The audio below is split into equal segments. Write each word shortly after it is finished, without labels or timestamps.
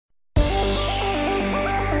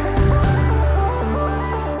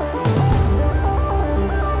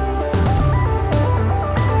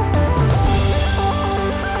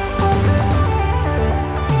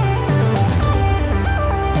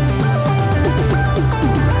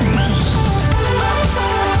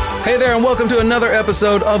Hey there, and welcome to another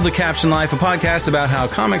episode of The Caption Life, a podcast about how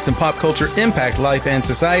comics and pop culture impact life and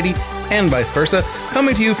society, and vice versa.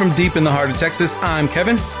 Coming to you from deep in the heart of Texas, I'm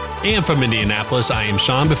Kevin. And from Indianapolis, I am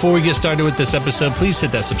Sean. Before we get started with this episode, please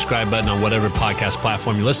hit that subscribe button on whatever podcast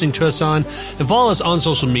platform you're listening to us on, and follow us on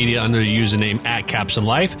social media under the username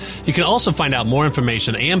 @CaptionLife. You can also find out more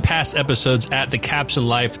information and past episodes at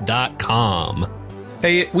thecaptionlife.com.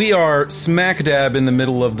 Hey, we are smack dab in the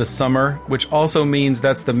middle of the summer, which also means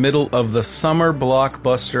that's the middle of the summer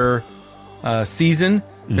blockbuster season.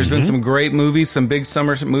 There's been some great movies, some big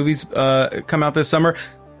summer movies come out this summer.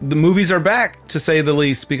 The movies are back, to say the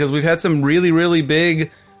least, because we've had some really, really big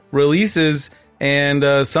releases, and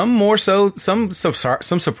some more so, some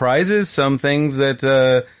surprises, some things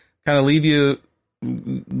that kind of leave you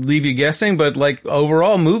guessing. But like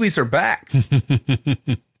overall, movies are back.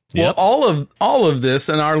 Yep. Well, all of this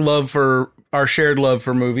and our shared love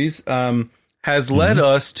for movies has led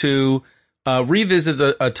us to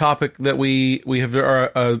revisit a topic that we have,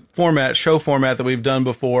 a show format that we've done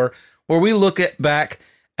before, where we look back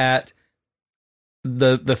at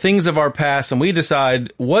the things of our past and we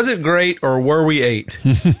decide, was it great or were we eight?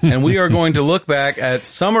 And we are going to look back at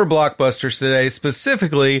summer blockbusters today,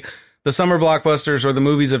 specifically the summer blockbusters or the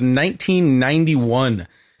movies of 1991.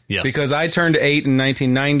 Yes. Because I turned 8 in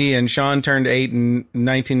 1990 and Sean turned 8 in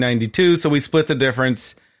 1992. So we split the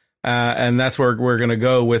difference. And that's where we're going to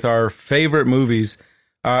go with our favorite movies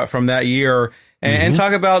from that year and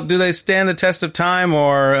talk about, do they stand the test of time,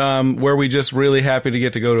 or were we just really happy to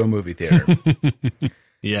get to go to a movie theater?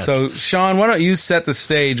 Yes. So, Sean, why don't you set the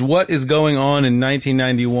stage? What is going on in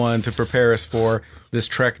 1991 to prepare us for this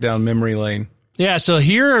trek down memory lane? Yeah, so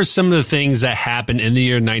here are some of the things that happened in the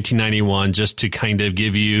year 1991, just to kind of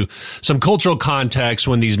give you some cultural context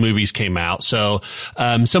when these movies came out. So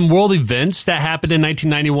some world events that happened in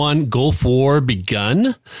 1991, Gulf War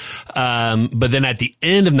begun. But then at the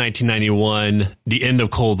end of 1991, the end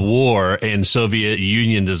of Cold War, and Soviet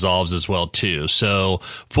Union dissolves as well, too. So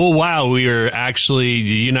for a while, the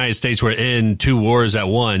United States were in two wars at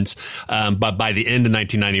once. But by the end of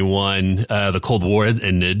 1991, the Cold War had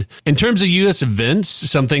ended. In terms of U.S. events,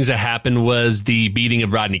 some things that happened was the beating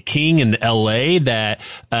of Rodney King in L.A. that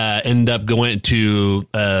ended up going to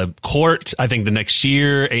court, I think, the next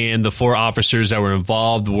year, and the 4 officers that were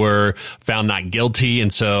involved were found not guilty,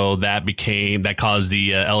 and so that caused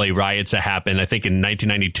the L.A. riots that happened, I think, in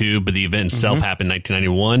 1992, but the event itself happened in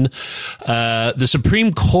 1991. The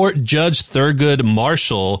Supreme Court Judge Thurgood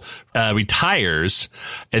Marshall retires,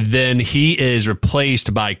 and then he is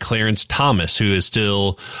replaced by Clarence Thomas, who is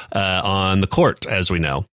still on the court, as we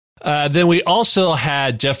know. Then we also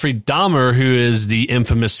had Jeffrey Dahmer, who is the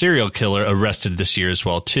infamous serial killer, arrested this year as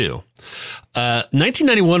well, too.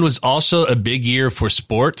 1991 was also a big year for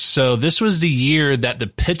sports. So this was the year that the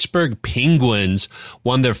Pittsburgh Penguins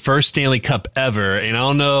won their first Stanley Cup ever. And I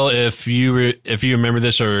don't know if you remember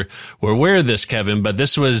this or were aware of this, Kevin, but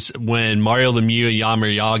this was when Mario Lemieux and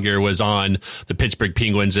Jaromir Jagr was on the Pittsburgh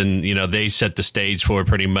Penguins, and they set the stage for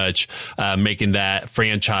pretty much making that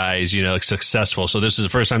franchise successful. So this is the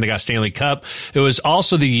first time they got Stanley Cup. It was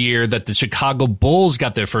also the year that the Chicago Bulls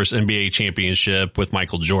got their first NBA championship with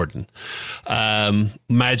Michael Jordan.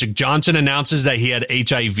 Magic Johnson announces that he had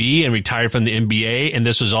HIV and retired from the NBA, and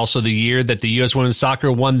this was also the year that the U.S. women's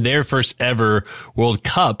soccer won their first ever World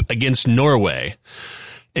Cup against Norway.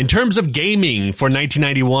 In terms of gaming for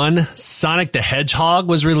 1991, Sonic the Hedgehog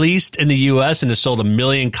was released in the U.S. and has sold 1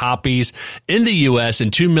 million copies in the U.S.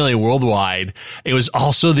 and 2 million worldwide. It was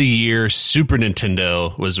also the year Super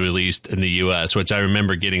Nintendo was released in the U.S., which I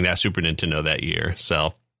remember getting that Super Nintendo that year.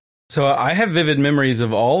 So I have vivid memories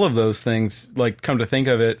of all of those things, like, come to think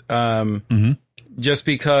of it, just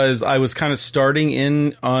because I was kind of starting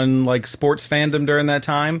in on like sports fandom during that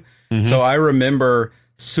time. So I remember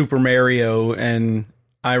Super Mario, and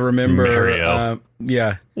I remember,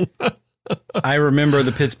 I remember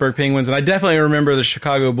the Pittsburgh Penguins, and I definitely remember the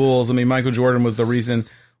Chicago Bulls. I mean, Michael Jordan was the reason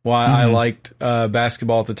why I liked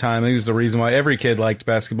basketball at the time. He was the reason why every kid liked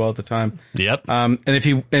basketball at the time. Yep. And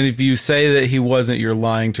if you say that he wasn't, you're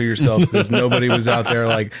lying to yourself, because nobody was out there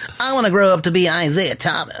like, I want to grow up to be Isaiah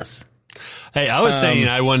Thomas. Hey, I was saying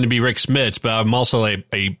I wanted to be Rick Smits, but I'm also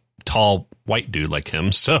a tall white dude like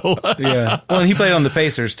him. So yeah. Well, and he played on the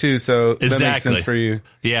Pacers too, so that makes sense for you.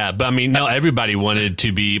 Yeah, but I mean, no, everybody wanted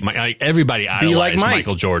to be everybody idolized like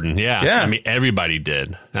Michael Jordan. Yeah. I mean, everybody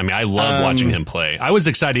did. I mean, I loved watching him play. I was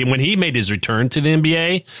excited when he made his return to the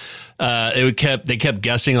NBA. They kept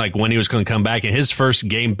guessing like when he was going to come back, and his first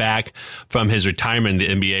game back from his retirement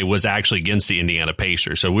in the NBA was actually against the Indiana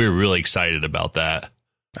Pacers. So we were really excited about that.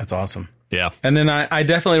 That's awesome. Yeah. And then I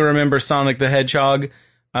definitely remember Sonic the Hedgehog.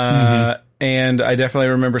 and I definitely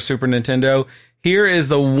remember Super Nintendo. Here is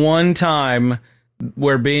the one time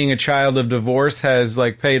where being a child of divorce has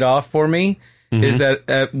like paid off for me. Is that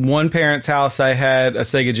at one parent's house I had a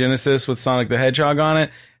Sega Genesis with Sonic the Hedgehog on it,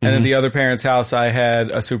 and at the other parent's house I had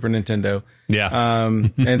a Super Nintendo. Yeah.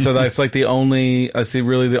 And so that's like the only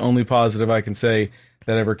positive I can say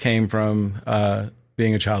that ever came from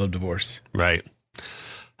being a child of divorce. Right.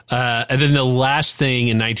 And then the last thing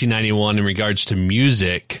in 1991 in regards to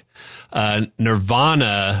music,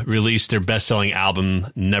 Nirvana released their best-selling album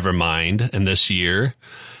Nevermind in this year.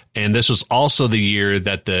 And this was also the year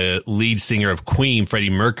that the lead singer of Queen, Freddie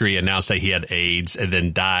Mercury, announced that he had AIDS and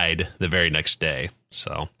then died the very next day.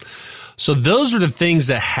 So those were the things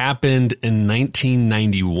that happened in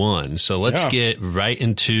 1991. So let's get right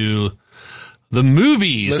into the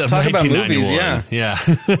movies. Let's talk about movies. Yeah.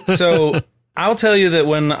 So I'll tell you that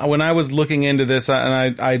when I was looking into this,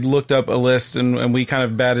 and I looked up a list, and we kind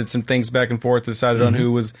of batted some things back and forth, decided on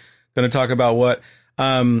who was going to talk about what.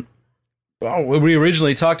 We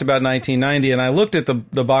originally talked about 1990, and I looked at the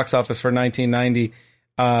box office for 1990,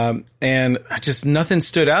 and just nothing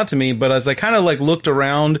stood out to me. But as I kind of like looked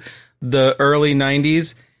around the early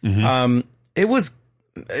 90s, it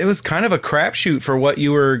was kind of a crapshoot for what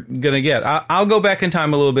you were going to get. I'll go back in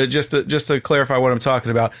time a little bit just to clarify what I'm talking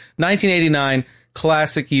about. 1989,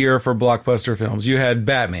 classic year for blockbuster films. You had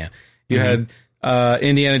Batman. You had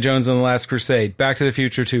Indiana Jones and the Last Crusade, Back to the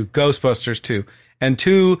Future 2, Ghostbusters 2. And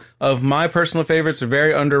two of my personal favorites are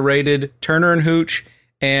very underrated, Turner and Hooch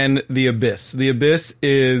and The Abyss. The Abyss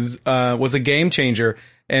was a game changer,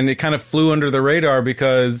 and it kind of flew under the radar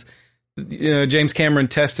because James Cameron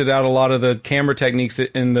tested out a lot of the camera techniques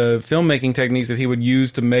and the filmmaking techniques that he would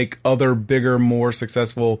use to make other bigger, more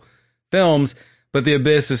successful films. But The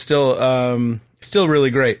Abyss is still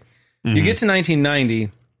really great. You get to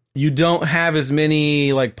 1990, you don't have as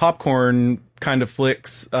many like popcorn kind of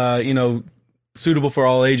flicks, suitable for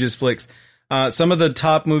all ages flicks. Some of the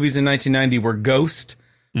top movies in 1990 were Ghost,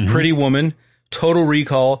 Pretty Woman, Total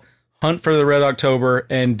Recall, Hunt for the Red October,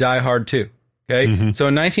 and Die Hard 2. Okay. So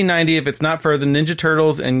in 1990, if it's not for the Ninja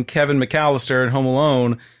Turtles and Kevin McAllister and Home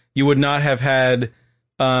Alone, you would not have had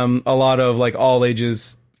a lot of like all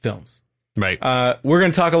ages films. Right. We're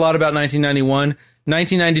going to talk a lot about 1991.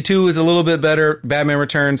 1992 is a little bit better. Batman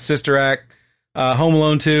Returns, Sister Act, Home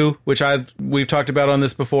Alone 2, which we've talked about on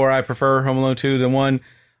this before. I prefer Home Alone 2 than 1.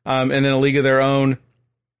 And then A League of Their Own.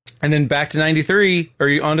 And then back to 93, or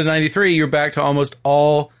on to 93, you're back to almost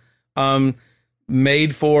all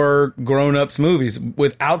made for grown-ups movies,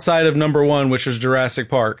 with outside of number 1, which was Jurassic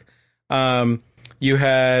Park. You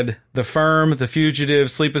had The Firm, The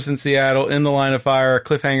Fugitive, Sleepless in Seattle, In the Line of Fire,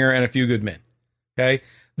 Cliffhanger, and A Few Good Men. Okay?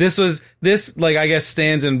 This I guess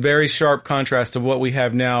stands in very sharp contrast to what we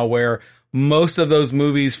have now, where most of those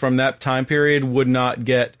movies from that time period would not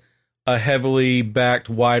get a heavily backed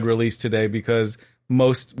wide release today because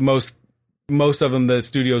most of them, the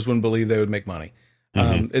studios wouldn't believe they would make money.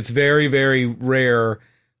 It's very, very rare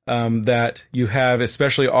that you have,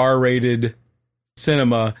 especially R-rated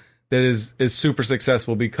cinema, that is super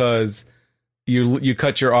successful because you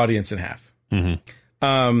cut your audience in half.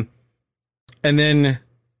 And then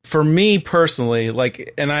for me personally,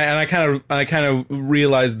 like, and I kind of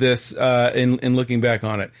realized this in looking back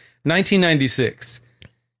on it. 1996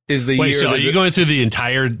 is the year. So are you going through the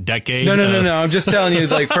entire decade? No. I'm just telling you,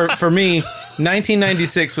 like, for me,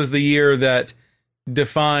 1996 was the year that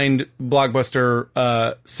defined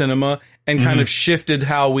blockbuster cinema and kind of shifted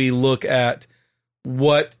how we look at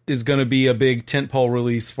what is going to be a big tentpole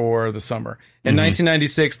release for the summer. In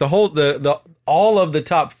 1996, all of the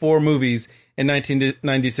top 4 movies in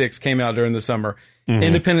 1996 came out during the summer.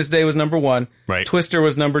 Independence Day was number 1. Right. Twister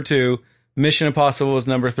was number 2. Mission Impossible was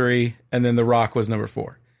number 3, and then The Rock was number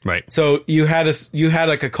 4. Right. So you had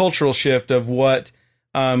like a cultural shift of what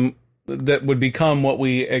that would become what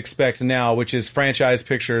we expect now, which is franchise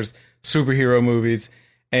pictures, superhero movies,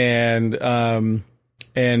 and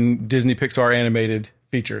Disney Pixar animated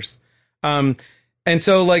features. And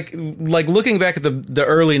so like looking back at the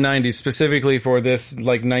early 90s, specifically for this,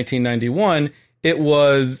 like 1991, it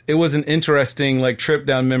was an interesting like trip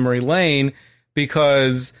down memory lane,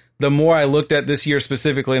 because the more I looked at this year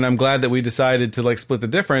specifically, and I'm glad that we decided to like split the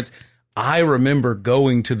difference, I remember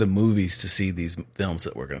going to the movies to see these films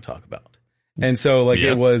that we're going to talk about. And so like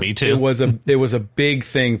it was a big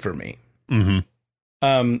thing for me.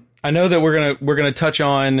 I know that we're going to touch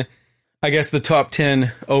on, I guess, the top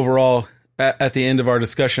 10 overall at the end of our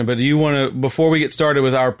discussion, but do you want to, before we get started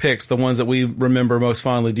with our picks, the ones that we remember most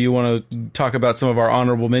fondly, do you want to talk about some of our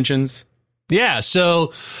honorable mentions? Yeah,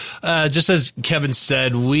 so just as Kevin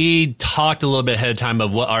said, we talked a little bit ahead of time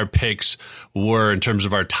of what our picks were in terms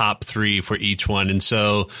of our top 3 for each one. And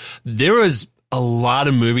so there was a lot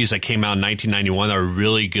of movies that came out in 1991 that were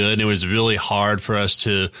really good, and it was really hard for us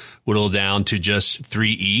to whittle down to just 3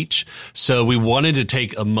 each. So we wanted to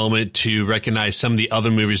take a moment to recognize some of the other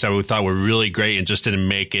movies that we thought were really great and just didn't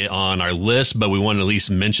make it on our list, but we wanted to at least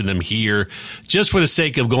mention them here just for the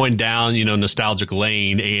sake of going down, nostalgic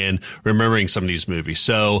lane and remembering some of these movies.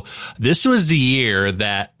 So this was the year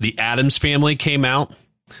that The Addams Family came out.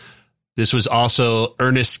 This was also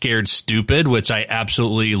Ernest Scared Stupid, which I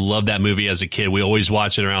absolutely loved that movie as a kid. We always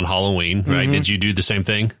watch it around Halloween, right? Mm-hmm. Did you do the same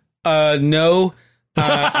thing? No.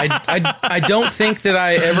 I don't think that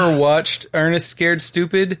I ever watched Ernest Scared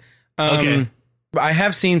Stupid. Okay. I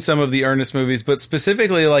have seen some of the Ernest movies, but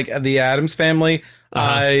specifically like The Addams Family,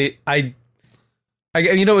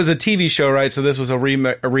 it was a TV show, right? So this was a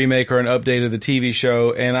remake or an update of the TV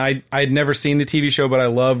show, and I'd never seen the TV show, but I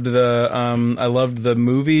loved the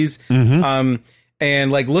movies. Mm-hmm.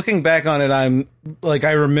 And like looking back on it,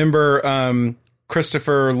 I remember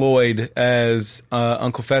Christopher Lloyd as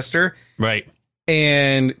Uncle Fester, right?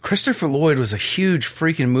 And Christopher Lloyd was a huge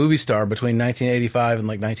freaking movie star between 1985 and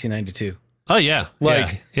like 1992. Oh, yeah.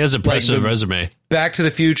 He has an impressive resume. Back to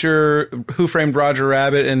the Future, Who Framed Roger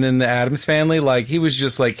Rabbit, and then The Addams Family. Like, he was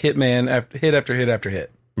just like hit after hit after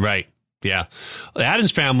hit. Right. Yeah. The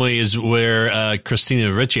Addams Family is where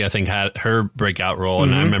Christina Ricci, I think, had her breakout role.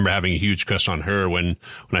 And I remember having a huge crush on her when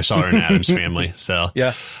I saw her in Addams Family. So,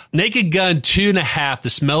 yeah. Naked Gun 2.5, The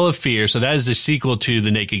Smell of Fear. So that is the sequel to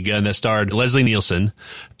The Naked Gun that starred Leslie Nielsen.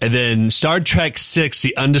 And then Star Trek VI,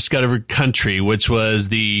 The Undiscovered Country, which was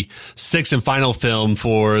the 6th and final film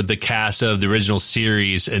for the cast of the original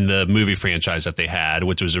series and the movie franchise that they had,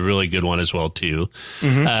 which was a really good one as well, too.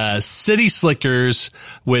 Mm-hmm. City Slickers,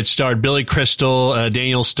 which starred Billy Crystal,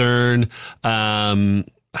 Daniel Stern,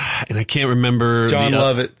 and I can't remember. John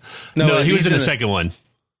Lovett. No, he was in the second one.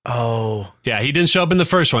 Oh. Yeah, he didn't show up in the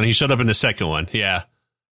first one. He showed up in the second one. Yeah.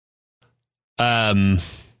 I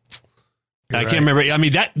can't remember. I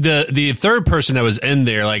mean, that the third person that was in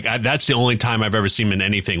there, like that's the only time I've ever seen him in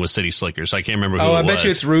anything with City Slickers. I can't remember who it was. I bet you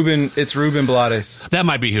it's Ruben. It's Ruben Blades. That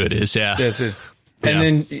might be who it is. Yeah. Yes. And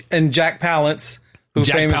then Jack Palance.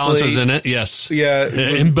 Jack Palance was in it. Yes. Yeah.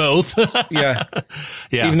 In both. Yeah.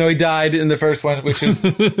 Even though he died in the first one, which is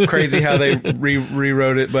crazy how they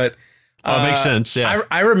rewrote it, but it makes sense. Yeah.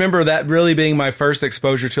 I remember that really being my first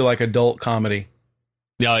exposure to like adult comedy.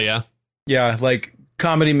 Oh yeah. Yeah, like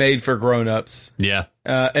comedy made for grown-ups. Yeah.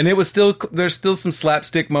 And it was there's still some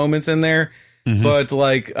slapstick moments in there, but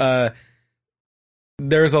like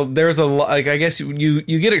there's a like, I guess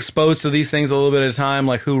you get exposed to these things a little bit at a time,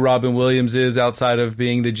 like who Robin Williams is outside of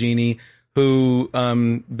being the genie, who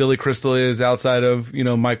Billy Crystal is outside of,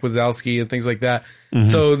 Mike Wazowski and things like that. Mm-hmm.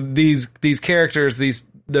 So these characters,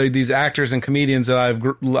 these actors and comedians that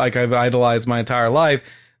I've idolized my entire life,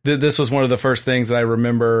 this was one of the first things that I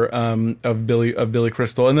remember of Billy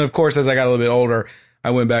Crystal. And then, of course, as I got a little bit older, I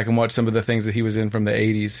went back and watched some of the things that he was in from the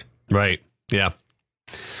 80s. Right. Yeah.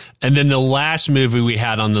 And then the last movie we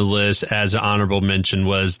had on the list as an honorable mention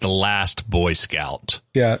was The Last Boy Scout.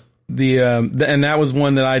 Yeah. And that was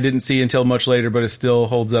one that I didn't see until much later, but it still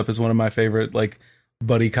holds up as one of my favorite, like,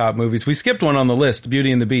 buddy cop movies. We skipped one on the list,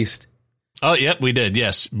 Beauty and the Beast. Oh, yep, we did.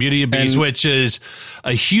 Yes. Beauty and the Beast, which is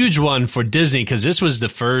a huge one for Disney because this was the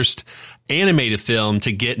first animated film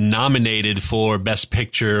to get nominated for Best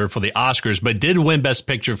Picture for the Oscars, but did win Best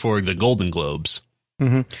Picture for the Golden Globes.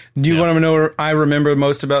 Mm-hmm. Do you want to know what I remember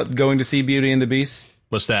most about going to see Beauty and the Beast?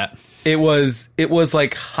 What's that? It was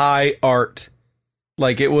like high art.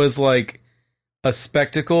 Like it was like a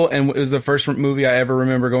spectacle, and it was the first movie I ever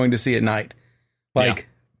remember going to see at night. Like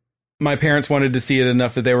my parents wanted to see it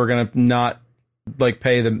enough that they were going to not like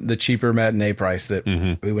pay the cheaper matinee price that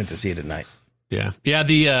we went to see it at night. Yeah. Yeah.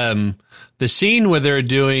 The scene where they're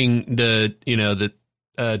doing the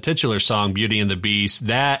titular song Beauty and the Beast,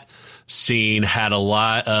 that scene had a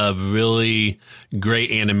lot of really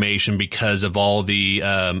great animation because of all the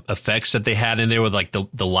effects that they had in there with like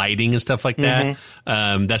the lighting and stuff like that.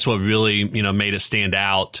 That's what really, made it stand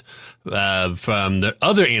out from the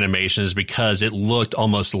other animations because it looked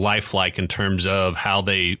almost lifelike in terms of how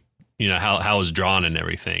they, how it was drawn and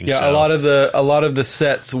everything. Yeah. So, a lot of the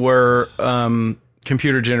sets were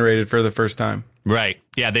computer generated for the first time. Right.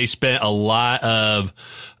 Yeah. They spent a lot of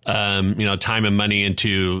time and money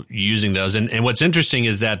into using those. And what's interesting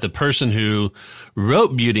is that the person who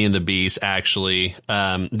wrote Beauty and the Beast actually,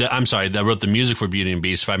 that wrote the music for Beauty and the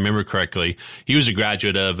Beast, if I remember correctly, he was a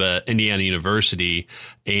graduate of Indiana University,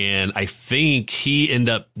 and I think he ended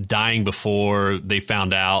up dying before they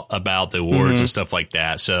found out about the awards and stuff like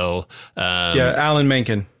that. So, Alan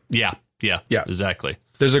Menken. Yeah, exactly.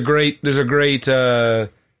 There's a great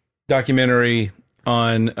documentary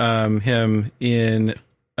on him in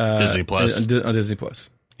Disney Plus. On Disney Plus.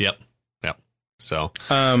 Yep. So,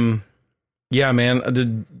 yeah,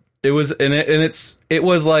 man, it was, it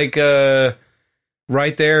was like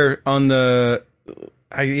right there on the,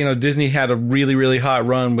 Disney had a really, really hot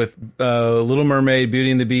run with Little Mermaid,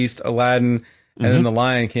 Beauty and the Beast, Aladdin, and then The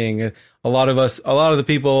Lion King. A lot of the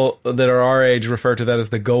people that are our age refer to that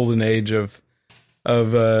as the golden age of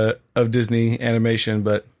Disney animation,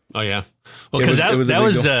 but oh yeah, well, because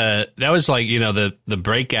that was like the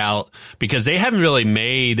breakout, because they haven't really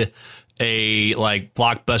made a like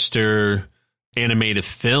blockbuster animated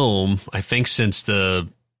film, I think, since the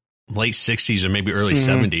late 60s or maybe early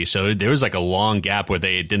 70s. So there was like a long gap where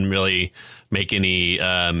they didn't really make any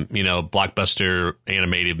blockbuster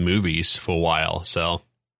animated movies for a while. So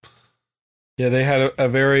yeah, they had a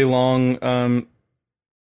very long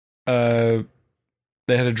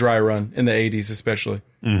they had a dry run in the 80s, especially.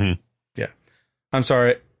 Yeah, I'm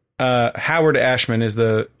sorry. Howard Ashman is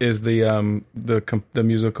the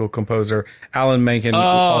musical composer. Alan Menken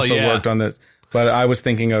also worked on this, but I was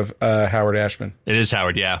thinking of Howard Ashman. It is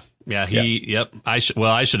Howard. Yeah. Yep. I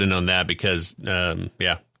should have known that because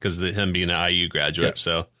because of him being an IU graduate. Yep.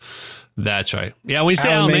 So that's right. Yeah. When you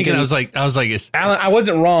say Alan Menken, I was like, it's Alan. I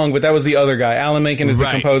wasn't wrong, but that was the other guy. Alan Menken is the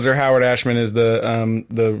composer. Howard Ashman is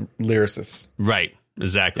the lyricist. Right.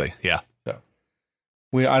 Exactly. Yeah. So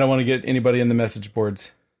I don't want to get anybody in the message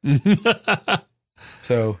boards.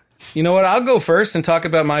 So you know what? I'll go first and talk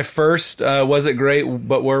about my first Was It Great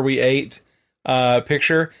But Were We Eight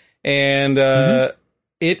picture, and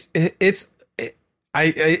it's a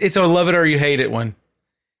love it or you hate it one,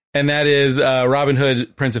 and that is Robin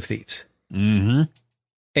Hood, Prince of Thieves.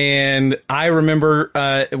 And I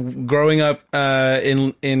remember growing up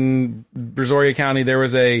in Brazoria County, there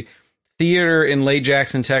was a theater in Lake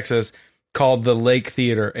Jackson, Texas, called the Lake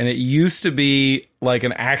Theater, and it used to be like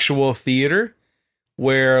an actual theater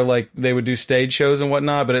where like they would do stage shows and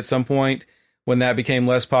whatnot, but at some point when that became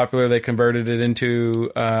less popular, they converted it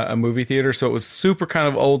into a movie theater. So it was super kind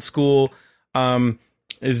of old school.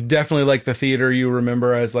 Is definitely like the theater you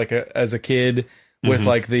remember as a kid with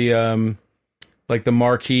like the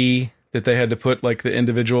marquee that they had to put like the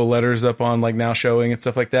individual letters up on, like Now Showing and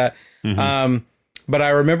stuff like that. But I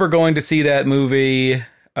remember going to see that movie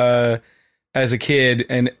as a kid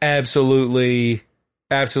and absolutely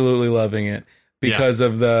loving it because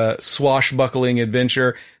of the swashbuckling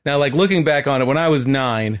adventure. Now, like looking back on it, when I was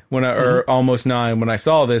or almost 9, when I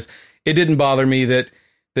saw this, it didn't bother me that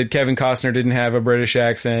Kevin Costner didn't have a British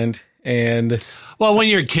accent. And well, when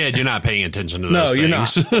you're a kid, you're not paying attention to those things. You're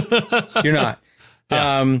not. You're not.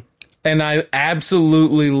 Yeah. And I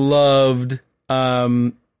absolutely loved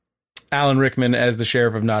Alan Rickman as the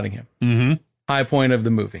Sheriff of Nottingham. High point of the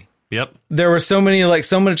movie. Yep. There were so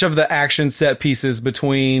much of the action set pieces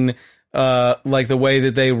between like the way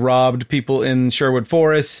that they robbed people in Sherwood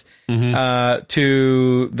Forest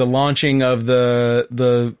to the launching of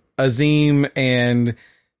the Azim and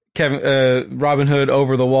Robin Hood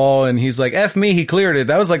over the wall, and he's like, F me, he cleared it.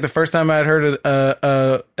 That was like the first time I'd heard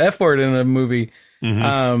a F word in a movie.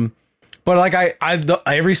 But like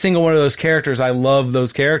every single one of those characters, I love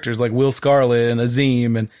those characters, like Will Scarlet and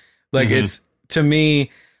Azim, and like it's, to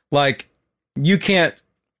me, like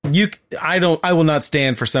I will not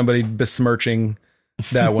stand for somebody besmirching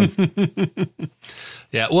that one.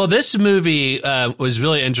 Yeah. Well, this movie was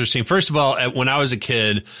really interesting. First of all, when I was a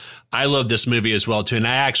kid, I loved this movie as well, too. And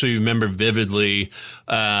I actually remember vividly,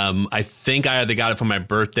 I think I either got it for my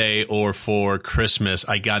birthday or for Christmas.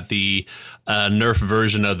 I got the Nerf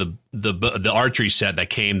version of the archery set that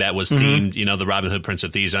came that was themed, the Robin Hood, Prince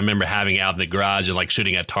of Thieves. I remember having it out in the garage and like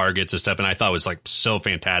shooting at targets and stuff. And I thought it was like so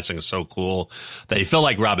fantastic and so cool that it felt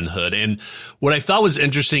like Robin Hood. And what I thought was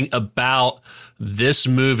interesting about this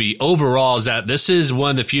movie overall is that this is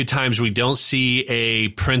one of the few times we don't see a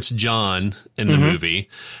Prince John in the movie.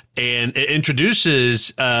 And it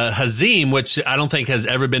introduces Hazim, which I don't think has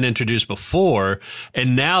ever been introduced before.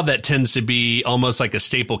 And now that tends to be almost like a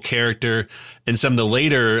staple character in some of the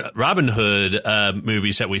later Robin Hood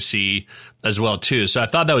movies that we see as well, too. So I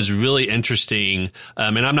thought that was really interesting.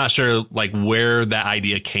 And I'm not sure like where that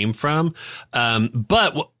idea came from.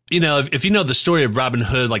 But if you know the story of Robin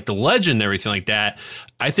Hood, like the legend and everything like that,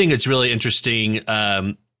 I think it's really interesting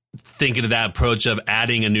thinking of that approach of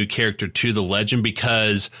adding a new character to the legend,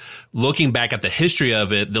 because looking back at the history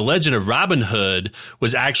of it, the legend of Robin Hood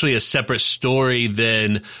was actually a separate story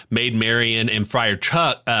than Maid Marian and Friar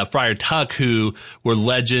Tuck, who were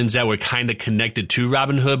legends that were kind of connected to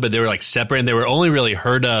Robin Hood, but they were like separate, and they were only really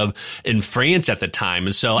heard of in France at the time.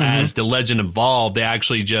 And so as the legend evolved, they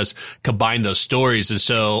actually just combined those stories. And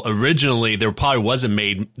so originally there wasn't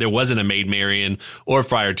a Maid Marian or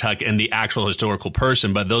Friar Tuck and the actual historical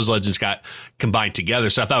person, but those legends got combined together.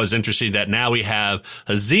 So I thought it was interesting that now we have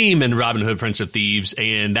Hazim in Robin Hood, Prince of Thieves,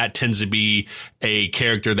 and that tends to be a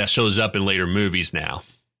character that shows up in later movies now.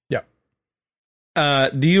 Yeah.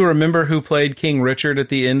 Do you remember who played King Richard at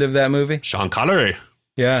the end of that movie? Sean Connery.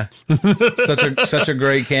 Yeah. such a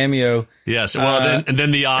great cameo. Yes. Well, then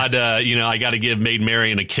the odd, I got to give Maid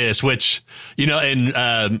Marian a kiss, which, in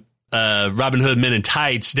Robin Hood Men in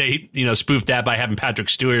Tights, they spoofed that by having Patrick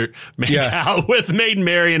Stewart make out with Maid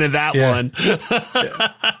Marian in that one.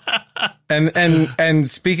 And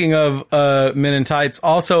speaking of Men in Tights,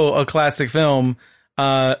 also a classic film,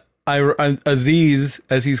 Aziz,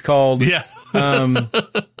 as he's called, in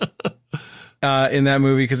that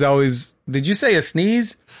movie, because did you say a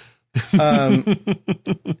sneeze?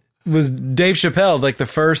 Was Dave Chappelle like the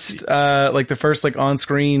first on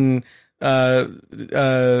screen Dave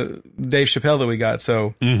Chappelle that we got?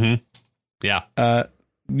 So if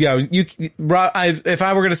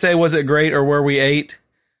I were going to say, was it great or were we 8?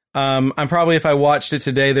 I'm probably, if I watched it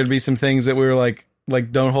today, there'd be some things that we were like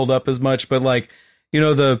don't hold up as much, but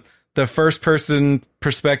the first person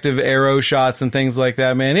perspective arrow shots and things like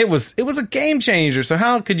that, man, it was a game changer. So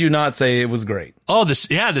how could you not say it was great? Oh, the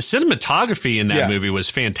cinematography in that movie was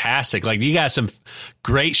fantastic. Like, you got some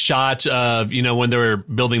great shots of, when they were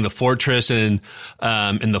building the fortress and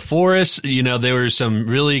in the forest, there were some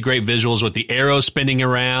really great visuals with the arrows spinning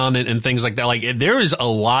around and things like that. Like, there was a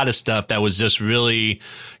lot of stuff that was just really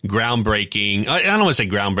groundbreaking. I don't want to say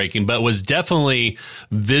groundbreaking, but was definitely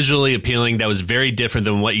visually appealing. That was very different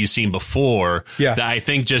than what you've seen before. Yeah. That I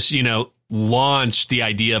think just, launched the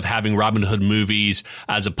idea of having Robin Hood movies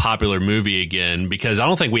as a popular movie again, because I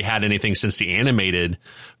don't think we had anything since the animated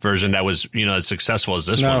version that was, as successful as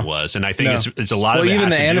this one was. And I think it's a lot of it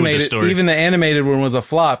has to do with the story. Even the animated one was a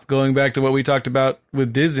flop, going back to what we talked about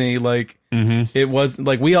with Disney. Like, it was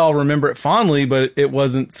like, we all remember it fondly, but it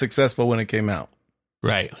wasn't successful when it came out.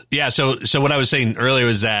 Right. Yeah. So what I was saying earlier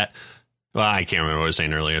was that, well, I can't remember what I was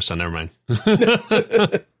saying earlier, so never mind.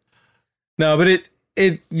 No, but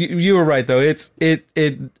you were right though. It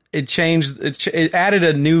changed. It added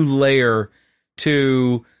a new layer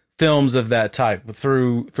to films of that type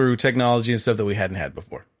through technology and stuff that we hadn't had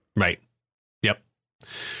before. Right. Yep.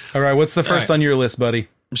 All right. What's the first on your list, buddy?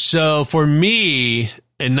 So for me,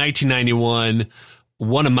 in 1991,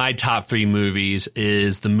 one of my top 3 movies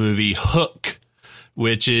is the movie Hook,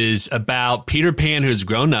 which is about Peter Pan who's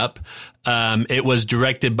grown up. It was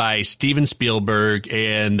directed by Steven Spielberg,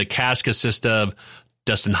 and the cast consists of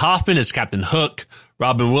Dustin Hoffman as Captain Hook,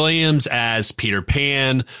 Robin Williams as Peter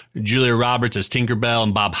Pan, Julia Roberts as Tinkerbell,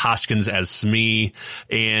 and Bob Hoskins as Smee.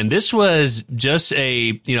 And this was just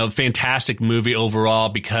a, fantastic movie overall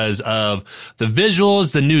because of the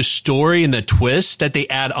visuals, the new story, and the twist that they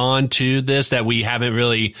add on to this that we haven't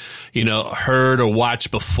really, heard or watched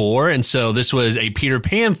before. And so this was a Peter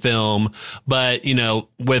Pan film, but,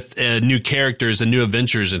 with new characters and new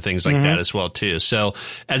adventures and things like that as well, too. So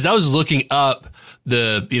as I was looking up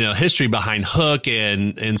the history behind Hook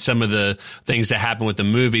and some of the things that happened with the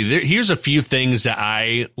movie, here's a few things that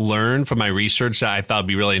I learned from my research that I thought would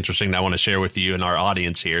be really interesting that I want to share with you and our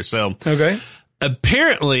audience here. So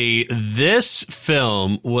apparently this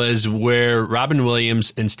film was where Robin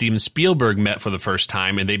Williams and Steven Spielberg met for the first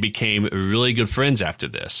time, and they became really good friends after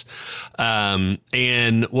this.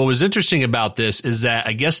 And what was interesting about this is that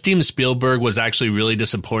I guess Steven Spielberg was actually really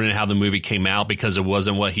disappointed in how the movie came out because it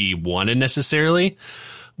wasn't what he wanted necessarily.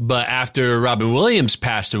 But after Robin Williams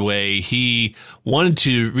passed away, he wanted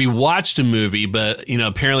to rewatch the movie, but,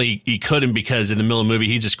 apparently he couldn't because in the middle of the movie,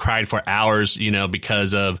 he just cried for hours,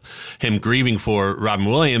 because of him grieving for Robin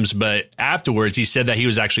Williams. But afterwards, he said that he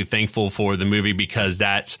was actually thankful for the movie because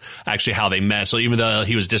that's actually how they met. So even though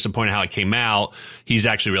he was disappointed how it came out, he's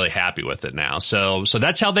actually really happy with it now. So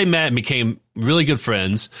that's how they met and became really good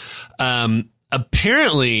friends.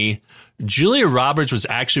 Apparently, Julia Roberts was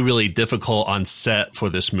actually really difficult on set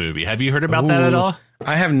for this movie. Have you heard about that at all?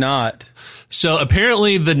 I have not. So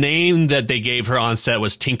apparently the name that they gave her on set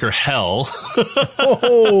was Tinker Hell.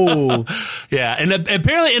 Oh, yeah. And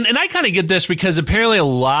apparently, and I kind of get this because apparently a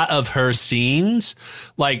lot of her scenes,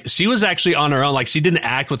 like she was actually on her own. Like she didn't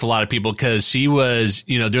act with a lot of people because she was,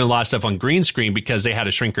 doing a lot of stuff on green screen because they had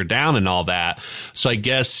to shrink her down and all that. So I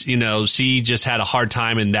guess, she just had a hard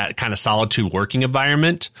time in that kind of solitude working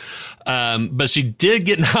environment. But she did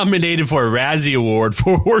get nominated for a Razzie Award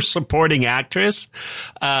for Worst Supporting Actress.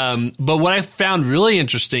 But what I found really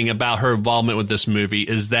interesting about her involvement with this movie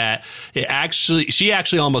is that she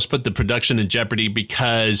actually almost put the production in jeopardy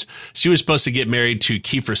because she was supposed to get married to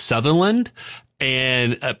Kiefer Sutherland.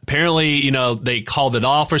 And apparently, they called it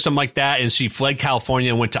off or something like that. And she fled California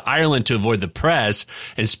and went to Ireland to avoid the press.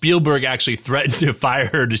 And Spielberg actually threatened to fire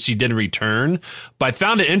her if she didn't return. But I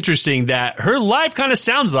found it interesting that her life kind of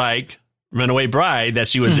sounds like Runaway Bride that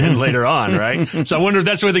she was in later on, right? So I wonder if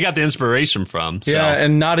that's where they got the inspiration from. So. Yeah,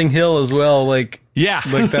 and Notting Hill as well. Yeah,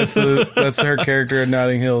 that's her character in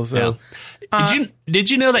Notting Hill. So, did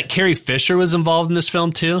you know that Carrie Fisher was involved in this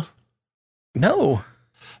film too? No.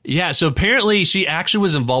 Yeah, so apparently she actually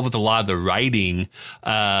was involved with a lot of the writing, or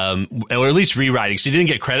at least rewriting. She didn't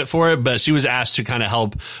get credit for it, but she was asked to kind of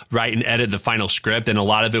help write and edit the final script, and a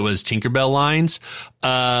lot of it was Tinkerbell lines.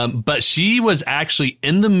 But she was actually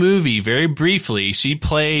in the movie very briefly. She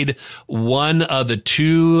played one of the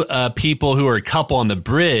two people who were a couple on the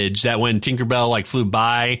bridge that when Tinkerbell flew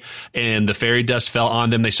by and the fairy dust fell on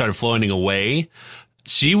them, they started floating away.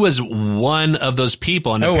 She was one of those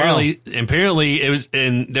people, and apparently it was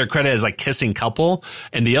in their credit as kissing couple,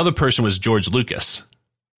 and the other person was George Lucas.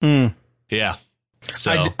 Yeah.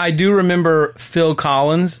 So I do remember Phil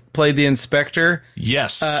Collins played the inspector.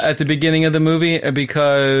 Yes. At the beginning of the movie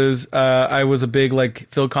because I was a big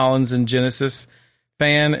Phil Collins and Genesis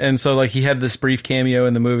fan, and so he had this brief cameo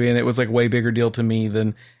in the movie, and it was way bigger deal to me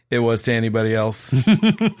than it was to anybody else.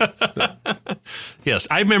 Yes,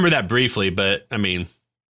 I remember that briefly, but I mean,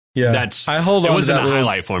 yeah, it wasn't a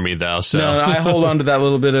highlight for me though. So no, I hold on to that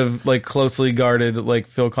little bit of closely guarded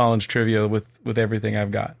Phil Collins trivia with everything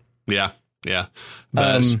I've got. Yeah. But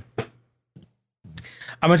I'm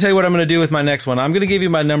gonna tell you what I'm gonna do with my next one. I'm gonna give you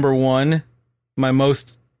my number one, my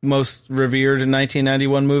most revered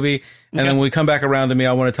 1991 movie, and then when we come back around to me,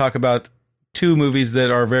 I want to talk about two movies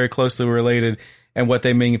that are very closely related and what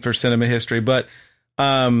they mean for cinema history. But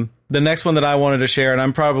the next one that I wanted to share, and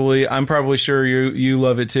I'm probably sure you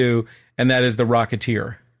love it too, and that is The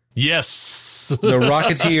Rocketeer. Yes. The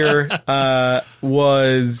Rocketeer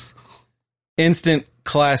was instant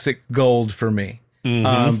classic gold for me.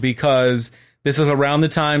 Because this was around the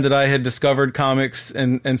time that I had discovered comics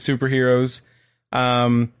and superheroes.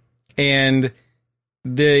 And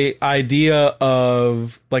the idea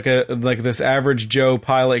of this average Joe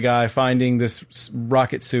pilot guy finding this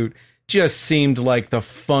rocket suit just seemed like the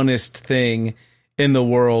funnest thing in the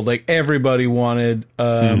world. Everybody wanted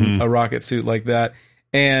a rocket suit like that.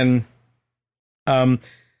 And I'm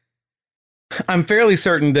fairly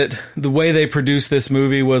certain that the way they produced this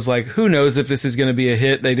movie was who knows if this is going to be a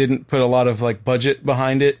hit. They didn't put a lot of budget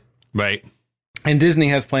behind it. Right. And Disney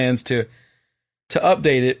has plans to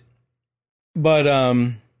update it. But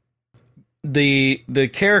the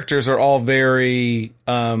characters are all very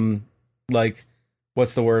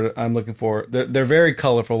what's the word I'm looking for? They're very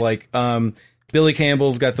colorful. Billy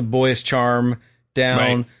Campbell's got the boyish charm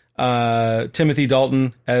down. Right. Timothy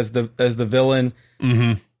Dalton as the villain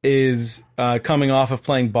is coming off of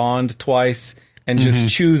playing Bond twice and just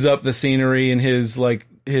chews up the scenery in his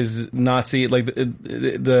Nazi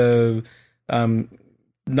the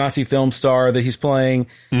Nazi film star that he's playing.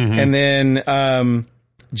 And then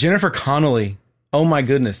Jennifer Connelly. Oh my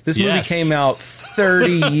goodness. This movie came out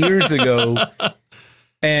 30 years ago.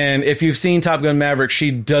 And if you've seen Top Gun Maverick,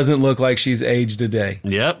 she doesn't look like she's aged a day.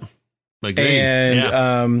 Yep. Agreed.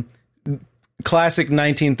 And classic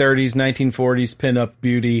 1930s, 1940s pinup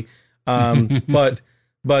beauty.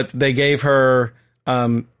 But they gave her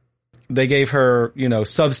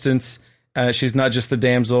substance. She's not just the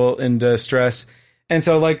damsel in distress. And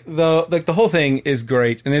so the whole thing is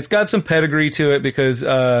great, and it's got some pedigree to it because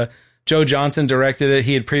Joe Johnson directed it.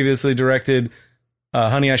 He had previously directed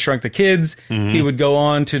Honey, I Shrunk the Kids. He would go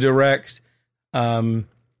on to direct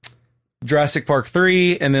Jurassic Park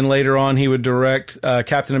 3, and then later on he would direct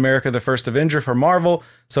Captain America: The First Avenger for Marvel.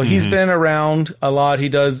 So he's been around a lot. He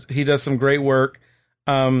does some great work.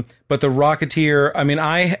 But the Rocketeer, I mean,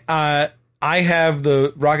 I have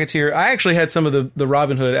the Rocketeer. I actually had some of the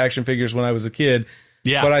Robin Hood action figures when I was a kid.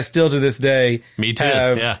 Yeah. But I still to this day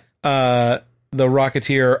have the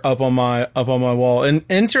Rocketeer up on my wall. And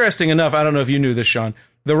interesting enough, I don't know if you knew this, Sean,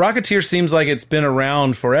 The Rocketeer seems like it's been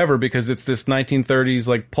around forever because it's this 1930s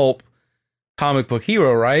like pulp comic book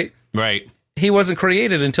hero, right? Right. He wasn't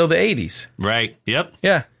created until the 80s. Right. Yep.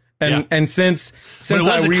 Yeah. And since but it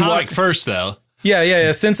was I a comic first, though.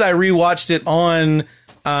 Yeah. Since I rewatched it on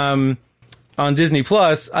Disney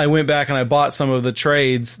Plus, I went back and I bought some of the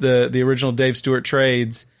trades, the original Dave Stewart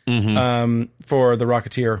trades for the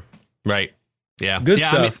Rocketeer. Right. Yeah. Good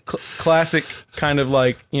stuff. I mean, classic kind of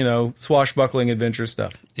like, swashbuckling adventure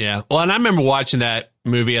stuff. Yeah. Well, and I remember watching that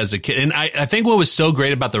movie as a kid. And I think what was so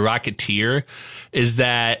great about the Rocketeer is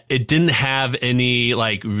that it didn't have any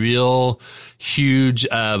like real huge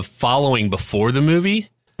following before the movie,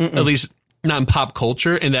 at least not in pop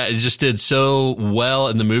culture, and that it just did so well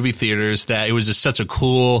in the movie theaters that it was just such a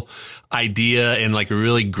cool idea and like a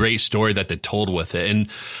really great story that they told with it.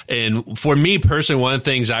 And for me personally, one of the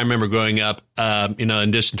things I remember growing up, in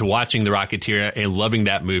addition to watching The Rocketeer and loving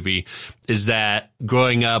that movie, is that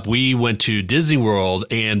growing up, we went to Disney World,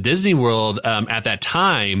 and Disney World at that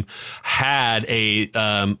time had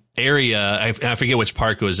a area. I forget which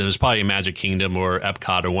park it was. It was probably Magic Kingdom or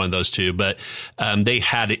Epcot or one of those two, but they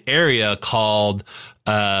had an area called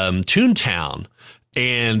Toontown.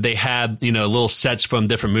 And they had, little sets from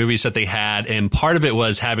different movies that they had. And part of it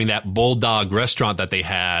was having that Bulldog restaurant that they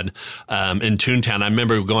had in Toontown. I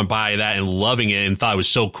remember going by that and loving it and thought it was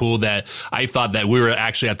so cool that I thought that we were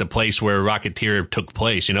actually at the place where Rocketeer took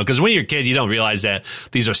place, because when you're a kid, you don't realize that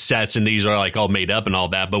these are sets and these are like all made up and all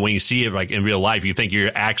that. But when you see it like in real life, you think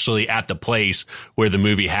you're actually at the place where the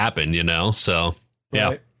movie happened, So, yeah.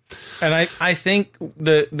 Right. And I think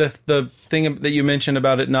the thing that you mentioned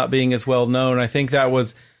about it not being as well known, I think that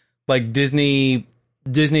was like Disney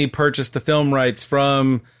purchased the film rights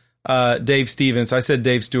from Dave Stevens. I said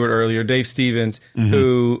Dave Stewart earlier. Dave Stevens,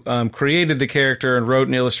 who created the character and wrote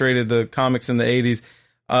and illustrated the comics in the 80s,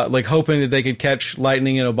 like hoping that they could catch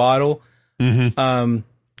lightning in a bottle. And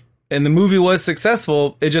the movie was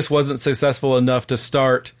successful. It just wasn't successful enough to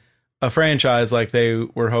start a franchise like they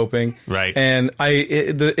were hoping. Right. And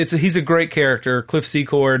he's a great character. Cliff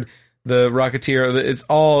Secord, the Rocketeer,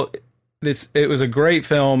 it was a great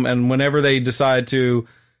film. And whenever they decide to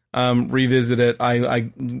revisit it,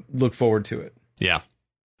 I look forward to it. Yeah.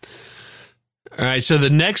 All right. So the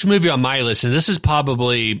next movie on my list, and this is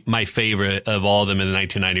probably my favorite of all of them in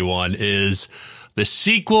 1991, is the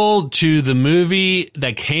sequel to the movie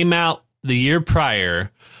that came out the year prior,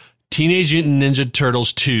 Teenage Mutant Ninja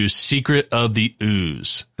Turtles 2: Secret of the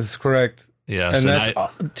Ooze. That's correct. Yes, and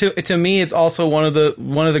that's to me, it's also one of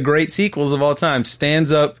the great sequels of all time.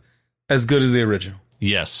 Stands up as good as the original.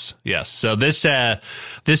 Yes. So this had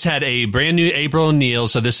a brand new April O'Neil.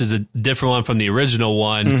 So this is a different one from the original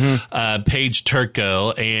one, Paige Turco,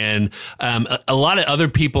 and a lot of other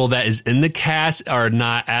people that is in the cast are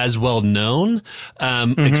not as well known,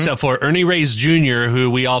 except for Ernie Reyes Jr., who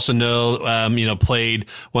we also know, played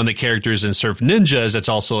one of the characters in Surf Ninjas. That's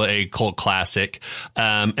also a cult classic.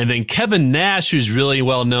 And then Kevin Nash, who's really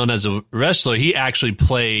well known as a wrestler, he actually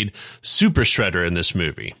played Super Shredder in this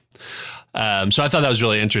movie. So I thought that was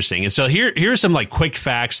really interesting. And so here are some like quick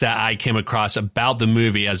facts that I came across about the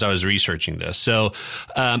movie as I was researching this. So,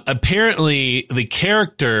 apparently the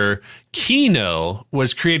character Keno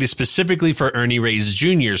was created specifically for Ernie Reyes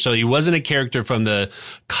Jr. So he wasn't a character from the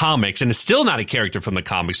comics, and it's still not a character from the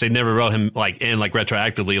comics. They never wrote him in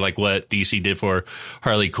retroactively like what DC did for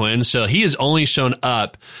Harley Quinn. So he is only shown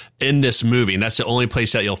up in this movie, and that's the only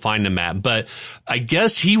place that you'll find him at. But I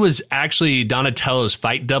guess he was actually Donatello's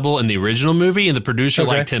fight double in the original movie, and the producer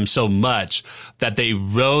liked him so much that they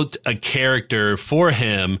wrote a character for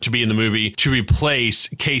him to be in the movie to replace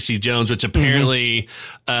Casey Jones, which apparently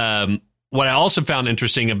what I also found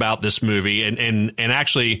interesting about this movie and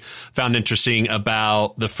actually found interesting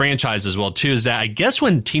about the franchise as well, too, is that I guess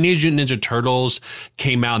when Teenage Mutant Ninja Turtles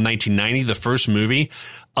came out in 1990, the first movie,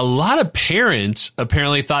 a lot of parents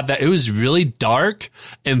apparently thought that it was really dark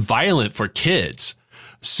and violent for kids.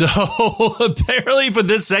 So apparently for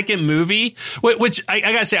this second movie, which I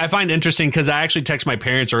gotta say I find interesting because I actually texted my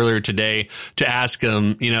parents earlier today to ask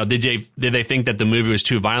them, did they think that the movie was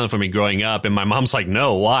too violent for me growing up? And my mom's like,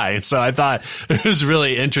 no, why? And so I thought it was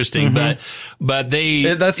really interesting, but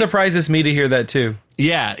that surprises me to hear that too.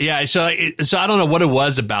 Yeah. So I don't know what it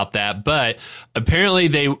was about that, but apparently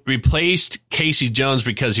they replaced Casey Jones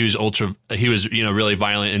because he was really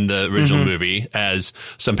violent in the original movie, as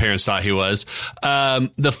some parents thought he was.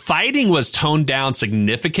 The fighting was toned down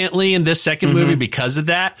significantly in this second movie because of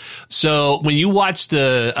that. So when you watch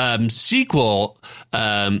the sequel,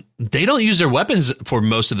 they don't use their weapons for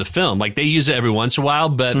most of the film. Like they use it every once in a while,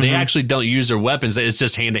 but they actually don't use their weapons. It's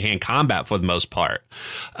just hand-to-hand combat for the most part.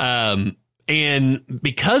 And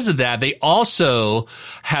because of that, they also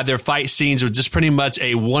had their fight scenes with just pretty much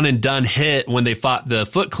a one and done hit when they fought the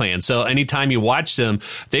Foot Clan. So anytime you watched them,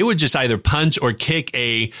 they would just either punch or kick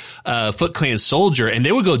a Foot Clan soldier, and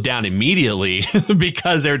they would go down immediately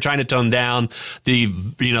because they were trying to tone down the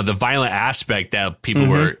violent aspect that people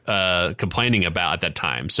were complaining about at that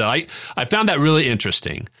time. So I found that really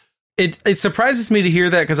interesting. It surprises me to hear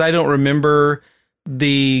that because I don't remember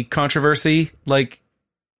the controversy. Like,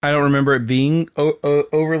 I don't remember it being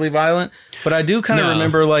overly violent, but I do kind of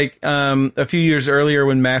remember like a few years earlier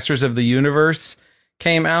when Masters of the Universe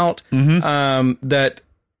came out, that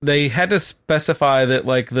they had to specify that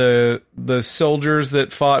like the soldiers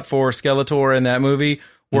that fought for Skeletor in that movie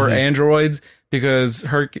were androids because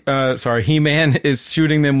He-Man is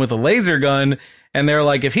shooting them with a laser gun. And they're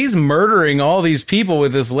like, if he's murdering all these people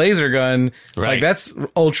with this laser gun, like that's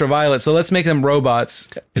ultraviolet. So let's make them robots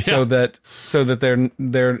so that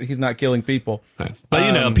he's not killing people. Right.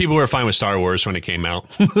 But people were fine with Star Wars when it came out.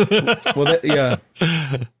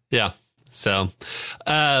 Yeah. So,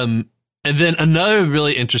 and then another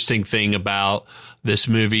really interesting thing about this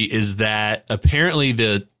movie is that apparently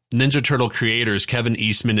the Ninja Turtle creators, Kevin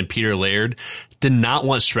Eastman and Peter Laird, did not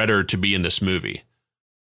want Shredder to be in this movie.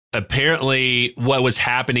 Apparently what was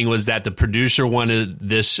happening was that the producer wanted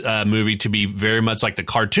this movie to be very much like the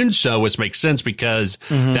cartoon show, which makes sense because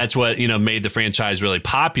that's what, made the franchise really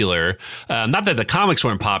popular. Not that the comics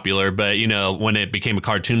weren't popular, but, when it became a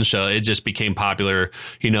cartoon show, it just became popular,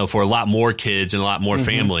 for a lot more kids and a lot more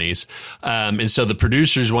families. And so the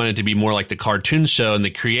producers wanted to be more like the cartoon show, and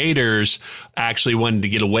the creators actually wanted to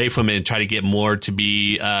get away from it and try to get more to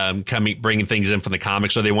be bringing things in from the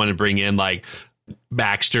comics. So they wanted to bring in like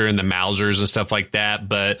Baxter and the Mousers and stuff like that,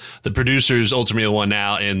 but the producers ultimately won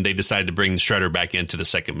out and they decided to bring Shredder back into the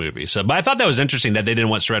second movie. But I thought that was interesting that they didn't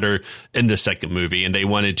want Shredder in the second movie and they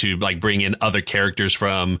wanted to like bring in other characters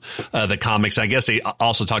from the comics. I guess they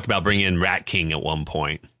also talked about bringing in Rat King at one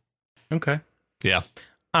point. Okay. Yeah.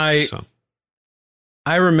 I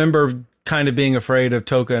remember kind of being afraid of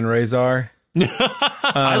Toka and Razor.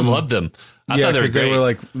 I loved them. I thought they were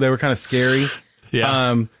great. They were kind of scary.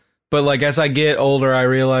 Yeah. But like as I get older, I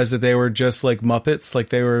realized that they were just like Muppets, like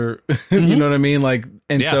they were, you know what I mean? Like,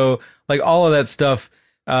 and so like all of that stuff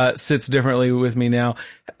sits differently with me now.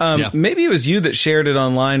 Maybe it was you that shared it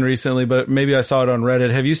online recently, but maybe I saw it on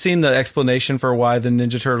Reddit. Have you seen the explanation for why the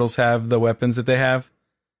Ninja Turtles have the weapons that they have?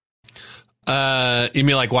 You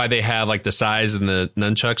mean like why they have like the size and the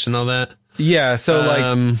nunchucks and all that? Yeah. So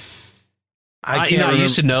like. I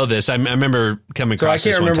used to know this. I remember coming across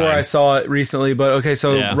this one time. I can't remember where I saw it recently, but okay.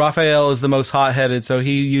 So Raphael is the most hot-headed, so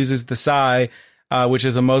he uses the Sai, which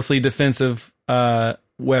is a mostly defensive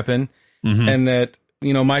weapon, and that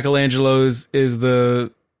Michelangelo's is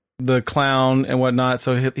the clown and whatnot.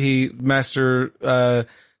 So he Master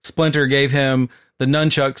Splinter gave him the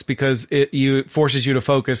nunchucks because it forces you to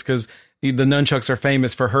focus because the nunchucks are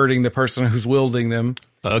famous for hurting the person who's wielding them.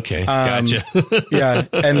 Okay, gotcha. Yeah,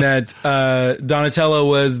 and that Donatello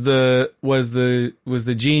was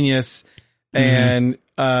the genius, and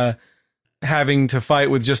having to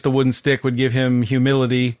fight with just a wooden stick would give him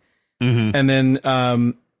humility. And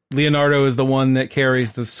then Leonardo is the one that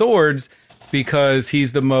carries the swords because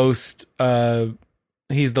he's the most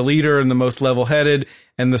he's the leader and the most level-headed,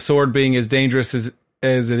 and the sword being as dangerous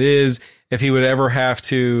as it is, if he would ever have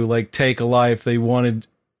to like take a life, they wanted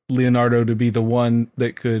Leonardo to be the one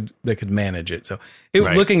that could manage it. So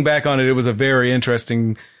looking back on it, it was a very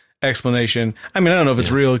interesting explanation. I mean, I don't know if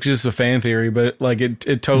it's real, it's just a fan theory, but like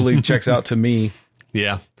it totally checks out to me.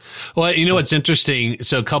 Yeah. Well, what's interesting.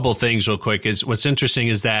 So a couple of things real quick is what's interesting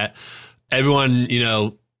is that everyone,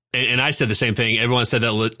 and I said the same thing. Everyone said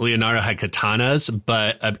that Leonardo had katanas,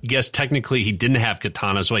 but I guess technically he didn't have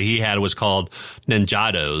katanas. What he had was called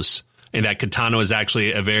ninjados. And that katana was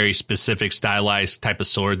actually a very specific stylized type of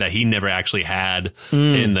sword that he never actually had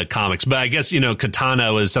in the comics. But I guess,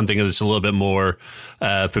 katana was something that's a little bit more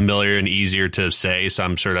familiar and easier to say. So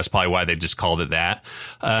I'm sure that's probably why they just called it that.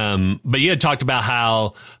 But you had talked about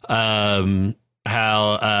how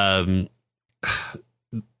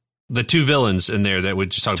the two villains in there that we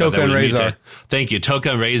just talked about. Toka and Razor. Thank you.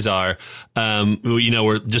 Toka and Razor,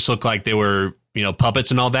 were just looked like they were,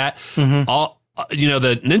 puppets and all that.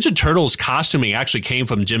 The Ninja Turtles costuming actually came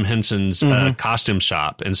from Jim Henson's costume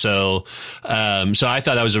shop. And so I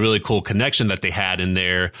thought that was a really cool connection that they had in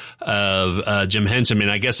there of Jim Henson. I mean,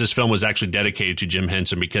 I guess this film was actually dedicated to Jim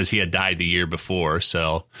Henson because he had died the year before.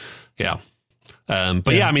 So, yeah.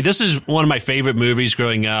 But yeah, I mean, this is one of my favorite movies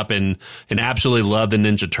growing up, and absolutely loved the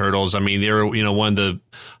Ninja Turtles. I mean, they were, one of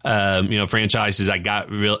the, franchises that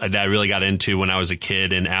I really got into when I was a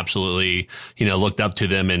kid, and absolutely, looked up to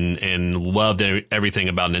them and loved everything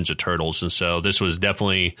about Ninja Turtles. And so this was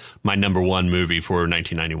definitely my number one movie for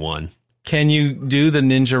 1991. Can you do the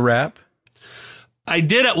ninja rap? I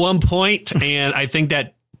did at one point, and I think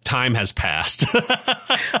that time has passed.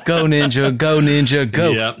 Go ninja, go ninja,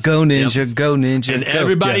 go, go ninja, go ninja. And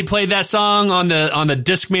everybody played that song on the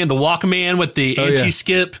Discman, the Walkman with the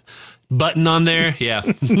anti-skip button on there. Yeah.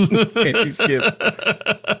 Anti-skip.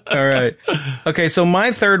 All right. Okay, so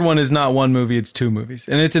my third one is not one movie, it's two movies.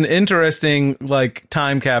 And it's an interesting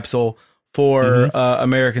time capsule for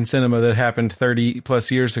American cinema that happened 30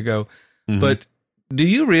 plus years ago. But do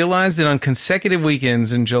you realize that on consecutive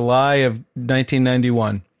weekends in July of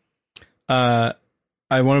 1991, I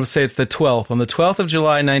want to say it's the 12th. On the 12th of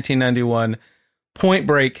July, 1991, Point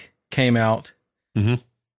Break came out.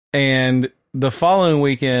 And the following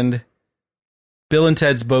weekend, Bill and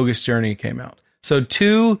Ted's Bogus Journey came out. So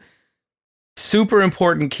two super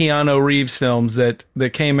important Keanu Reeves films that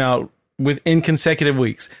came out within consecutive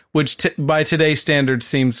weeks, which by today's standards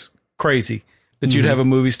seems crazy that you'd have a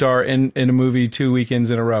movie star in a movie 2 weekends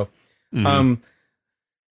in a row.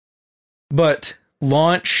 But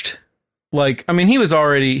launched, he was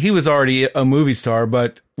already a movie star,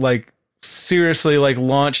 but seriously,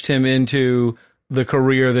 launched him into the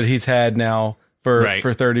career that he's had now for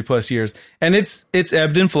 30 plus years. And it's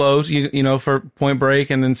ebbed and flowed, for Point Break,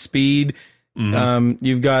 and then Speed.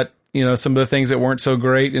 You've got, some of the things that weren't so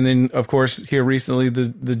great. And then of course here recently,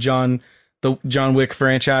 the John Wick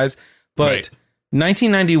franchise, but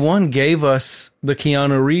 1991 gave us the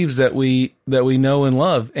Keanu Reeves that we know and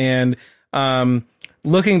love. And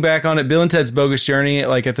looking back on it, Bill and Ted's Bogus Journey,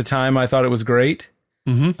 at the time, I thought it was great.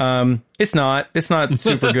 It's not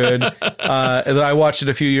super good. I watched it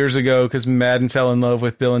a few years ago because Madden fell in love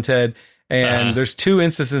with Bill and Ted. And there's two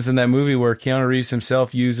instances in that movie where Keanu Reeves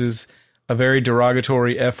himself uses a very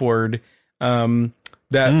derogatory F word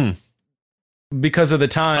that because of the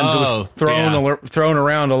times it was thrown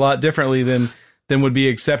around a lot differently than would be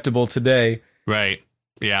acceptable today. Right.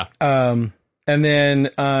 Yeah. And then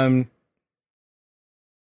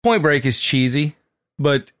Point Break is cheesy,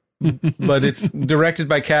 but it's directed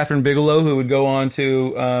by Catherine Bigelow, who would go on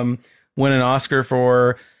to win an Oscar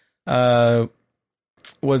for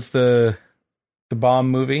what's the bomb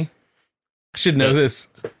movie? I should know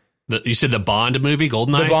this. You said the Bond movie,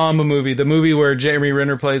 Goldeneye? The bomb movie. The movie where Jeremy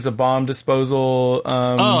Renner plays a bomb disposal.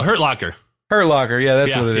 Hurt Locker. Hurt Locker. Yeah,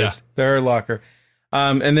 that's what it is. The Hurt Locker.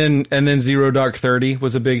 And then Zero Dark 30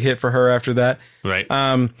 was a big hit for her after that. Right.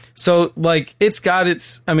 So it's got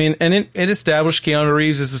its, and it established Keanu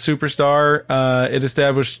Reeves as a superstar. It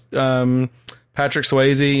established, Patrick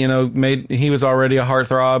Swayze, he was already a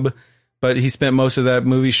heartthrob, but he spent most of that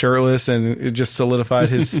movie shirtless, and it just solidified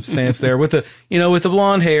his stance there with the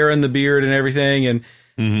blonde hair and the beard and everything. And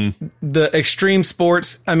the extreme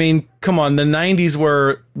sports, come on, the 90s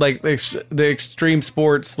were the extreme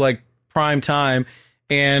sports, prime time.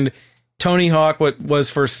 And Tony Hawk, what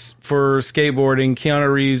was for skateboarding,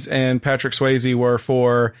 Keanu Reeves and Patrick Swayze were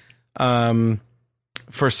for surfing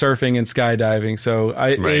and skydiving. So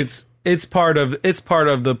it's part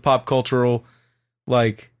of the pop cultural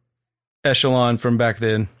echelon from back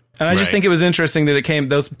then. And I just think it was interesting that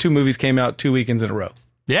those two movies came out 2 weekends in a row.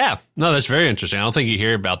 Yeah, no, that's very interesting. I don't think you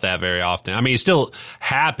hear about that very often. It still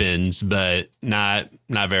happens, but not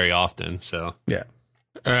very often. So yeah.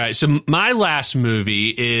 All right, so my last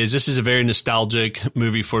movie this is a very nostalgic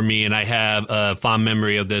movie for me, and I have a fond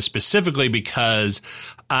memory of this specifically because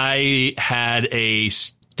I had a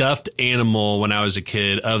stuffed animal when I was a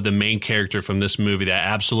kid of the main character from this movie that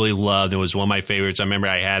I absolutely loved. It was one of my favorites. I remember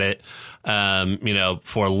I had it,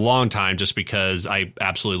 for a long time just because I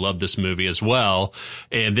absolutely loved this movie as well.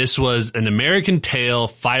 And this was An American Tail,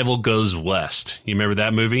 Fievel Goes West. You remember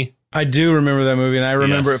that movie? I do remember that movie, and I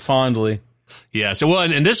remember it fondly. Yeah. So,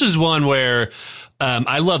 and this is one where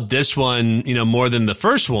I loved this one, more than the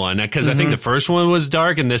first one, because I think the first one was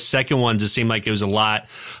dark, and this second one just seemed like it was a lot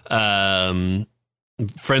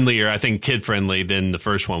friendlier, I think kid friendly than the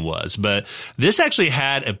first one was. But this actually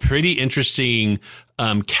had a pretty interesting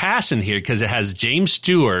cast in here because it has James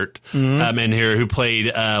Stewart in here who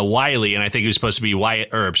played Wiley, and I think he was supposed to be Wyatt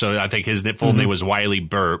Earp. So I think his full name was Wiley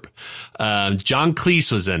Burp. John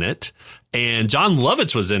Cleese was in it. And John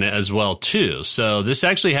Lovitz was in it as well, too. So this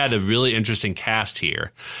actually had a really interesting cast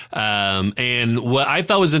here. And what I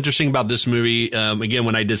thought was interesting about this movie, again,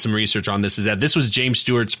 when I did some research on this, is that this was James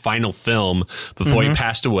Stewart's final film before he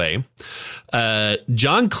passed away.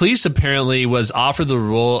 John Cleese apparently was offered the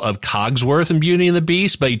role of Cogsworth in Beauty and the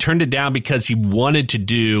Beast, but he turned it down because he wanted to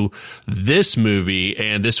do this movie.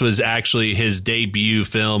 And this was actually his debut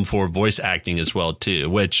film for voice acting as well, too,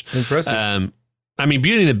 which impressive. I mean,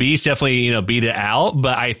 Beauty and the Beast definitely, beat it out,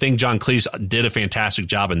 but I think John Cleese did a fantastic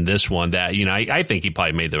job in this one that, I think he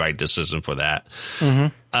probably made the right decision for that.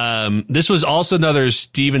 This was also another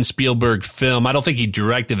Steven Spielberg film. I don't think he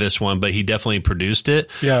directed this one, but he definitely produced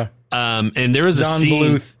it. Yeah. And there was a scene.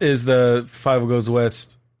 Don Bluth is the Five Goes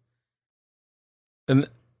West. And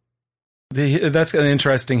that's an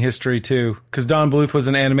interesting history, too, because Don Bluth was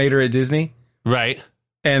an animator at Disney. Right.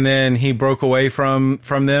 And then he broke away from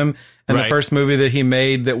them. And the first movie that he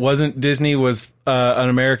made that wasn't Disney was An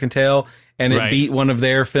American Tail, and it beat one of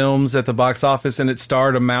their films at the box office, and it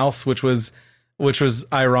starred a mouse, which was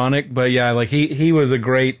ironic. But yeah, like he was a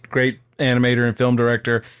great animator and film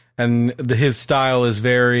director, and his style is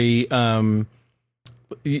very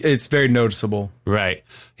it's very noticeable. Right.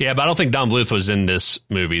 Yeah, but I don't think Don Bluth was in this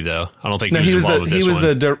movie though. I don't think he was involved with this one. He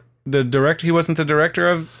was the director. He wasn't the director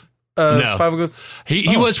of. No, Five Goes.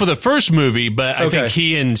 He was for the first movie, but I think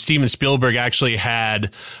he and Steven Spielberg actually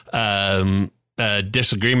had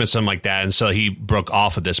disagreement, something like that, and so he broke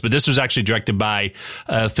off of this. But this was actually directed by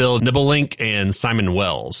Phil Nibelink and Simon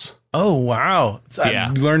Wells. Oh wow! I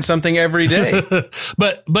learn something every day.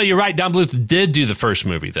 but you're right. Don Bluth did do the first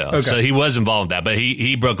movie though, so he was involved in that. But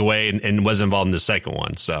he broke away and was involved in the second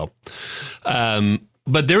one. So.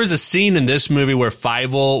 But there was a scene in this movie where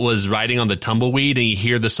Fievel was riding on the tumbleweed, and you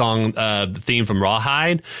hear the song, the theme from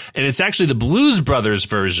Rawhide, and it's actually the Blues Brothers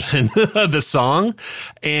version of the song.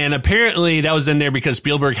 And apparently that was in there because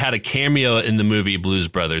Spielberg had a cameo in the movie Blues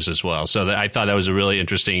Brothers as well. So I thought that was a really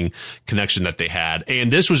interesting connection that they had.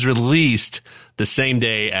 And this was released the same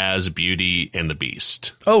day as Beauty and the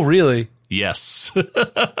Beast. Oh, really? Yes.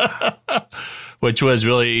 Which was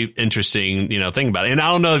really interesting, thing about it. And I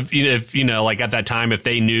don't know if like at that time, if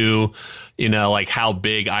they knew, like how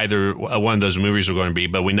big either one of those movies were going to be.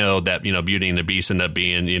 But we know that, Beauty and the Beast ended up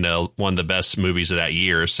being, one of the best movies of that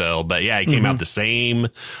year. So, but yeah, it came out the same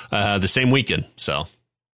weekend. So,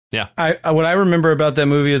 yeah. What I remember about that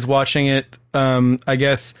movie is watching it, I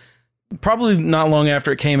guess, probably not long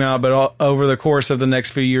after it came out, but over the course of the next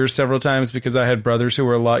few years, several times, because I had brothers who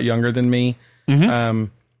were a lot younger than me.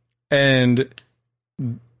 And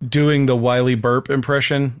doing the Wiley Burp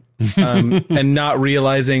impression, and not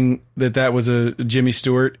realizing that was a Jimmy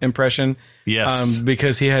Stewart impression. Yes.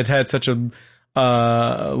 Because he had such a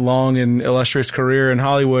long and illustrious career in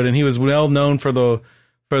Hollywood, and he was well known for the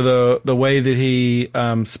way that he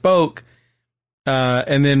spoke.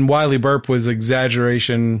 And then Wiley Burp was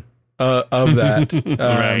exaggeration of that.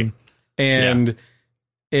 Right. And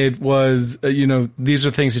it was, these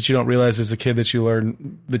are things that you don't realize as a kid that you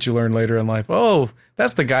learn later in life. Oh,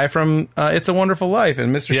 that's the guy from It's a Wonderful Life,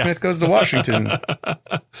 and Mr. Smith Goes to Washington. All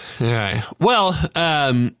right. Well,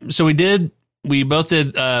 so we both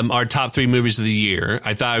did our top 3 movies of the year.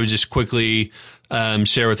 I thought I would just quickly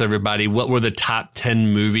share with everybody what were the top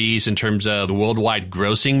 10 movies in terms of the worldwide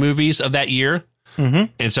grossing movies of that year.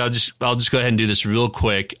 And so I'll just go ahead and do this real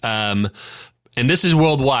quick. And this is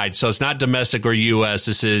worldwide, so it's not domestic or U.S.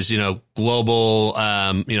 This is, global,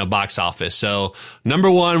 box office. So number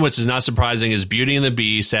 1, which is not surprising, is Beauty and the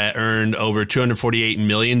Beast, that earned over $248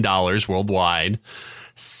 million worldwide.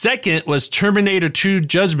 Second was Terminator 2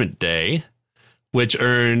 Judgment Day, which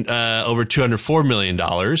earned over $204 million.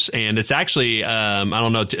 And it's actually, I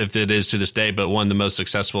don't know if it is to this day, but one of the most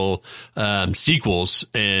successful sequels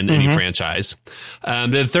in any franchise.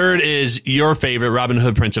 The third is your favorite, Robin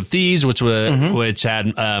Hood, Prince of Thieves, which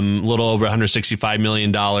had a little over $165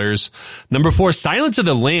 million. Number 4, Silence of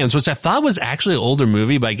the Lambs, which I thought was actually an older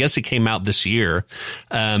movie, but I guess it came out this year.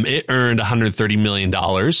 It earned $130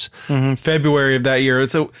 million. February of that year.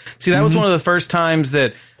 So, see, that was one of the first times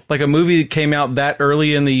that like a movie that came out that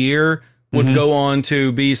early in the year would go on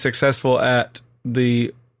to be successful at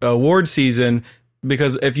the award season,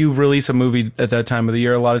 because if you release a movie at that time of the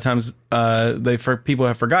year, a lot of times people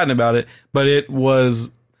have forgotten about it, but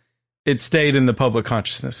it stayed in the public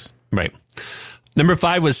consciousness. Right. Number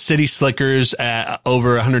 5 was City Slickers at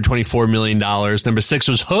over $124 million. Number 6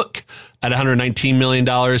 was Hook at $119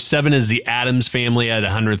 million. 7 is The Addams Family at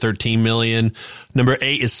 $113 million. Number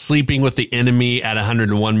 8 is Sleeping with the Enemy at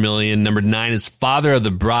 $101 million. Number 9 is Father of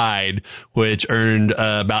the Bride, which earned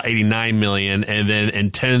about $89 million. And then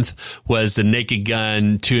in 10th was The Naked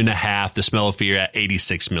Gun 2.5, The Smell of Fear at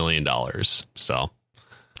 $86 million. So,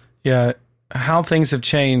 yeah, how things have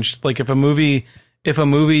changed. Like if a movie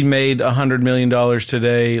made $100 million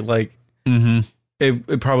today, like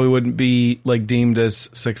it probably wouldn't be like deemed as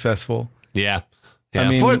successful. Yeah. I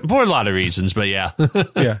mean, for a lot of reasons, but yeah.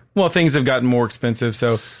 Yeah. Well, things have gotten more expensive.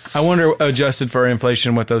 So I wonder, adjusted for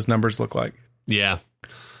inflation, what those numbers look like. Yeah.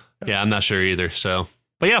 Yeah. I'm not sure either. So,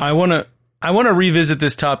 but yeah, I want to revisit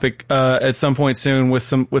this topic at some point soon with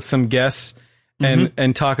some guests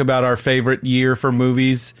and talk about our favorite year for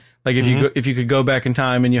movies. Like if you could go back in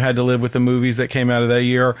time and you had to live with the movies that came out of that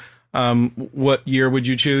year, what year would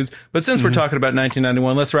you choose? But since we're talking about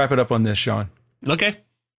 1991, let's wrap it up on this, Sean. Okay.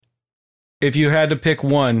 If you had to pick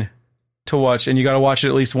one to watch, and you got to watch it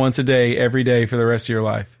at least once a day, every day for the rest of your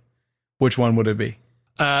life, which one would it be?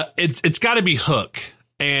 It's got to be Hook,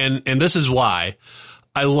 and this is why.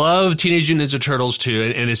 I love Teenage Mutant Ninja Turtles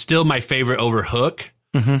 2, and it's still my favorite over Hook.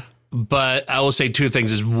 But I will say two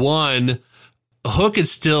things: is one, Hook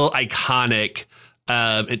is still iconic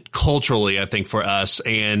culturally, I think, for us,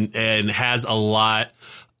 and has a lot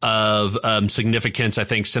of significance, I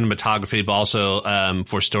think, cinematography, but also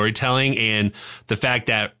for storytelling. And the fact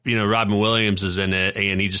that, Robin Williams is in it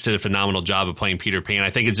and he just did a phenomenal job of playing Peter Pan. I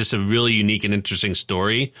think it's just a really unique and interesting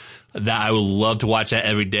story that I would love to watch that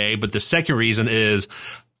every day. But the second reason is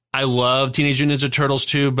I love Teenage Mutant Ninja Turtles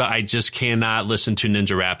 2, but I just cannot listen to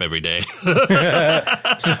ninja rap every day.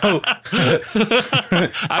 So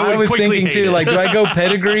I was thinking too, like, do I go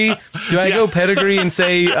pedigree? Do I go pedigree and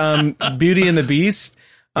say Beauty and the Beast?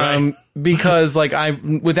 Right. Because like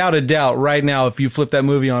without a doubt, right now, if you flip that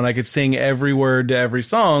movie on, I could sing every word to every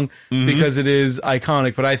song because it is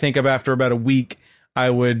iconic. But I think after about a week, I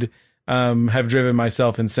would have driven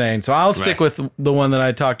myself insane. So I'll stick with the one that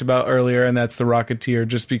I talked about earlier, and that's The Rocketeer,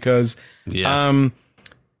 just because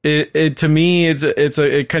it to me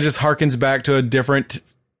it kind of just harkens back to a different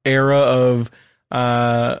era of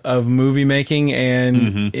movie making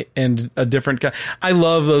and a different. I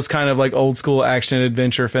love those kind of like old school action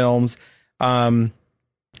adventure films, and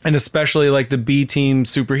especially like the B team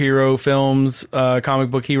superhero films,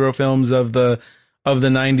 comic book hero films of the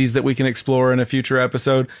 90s that we can explore in a future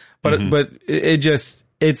episode. But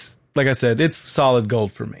it's like I said, it's solid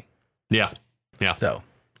gold for me. Yeah. So,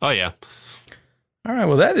 oh yeah. All right.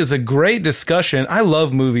 Well, that is a great discussion. I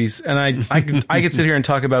love movies, and I could sit here and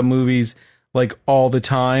talk about movies like all the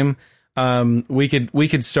time. We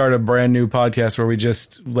could start a brand new podcast where we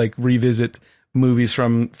just like revisit movies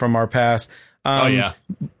from our past.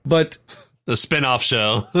 But the spin-off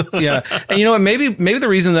show. Yeah. And you know what, maybe the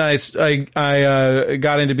reason that I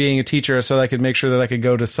got into being a teacher so that I could make sure that I could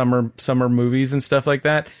go to summer movies and stuff like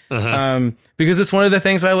that. Because it's one of the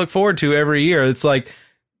things I look forward to every year. It's like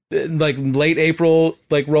late April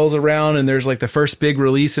like rolls around and there's like the first big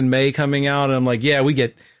release in May coming out, and I'm like, yeah, we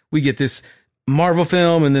get this Marvel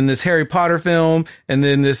film, and then this Harry Potter film, and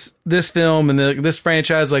then this film, and then this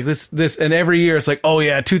franchise, like this, and every year it's like, oh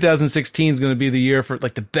yeah, 2016 is going to be the year for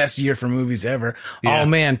like the best year for movies ever. Yeah. Oh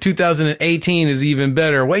man, 2018 is even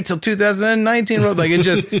better. Wait till 2019. Like it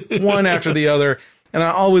just one after the other, and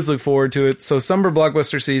I always look forward to it. So summer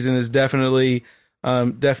blockbuster season is definitely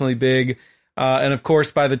big, and of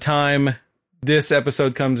course by the time this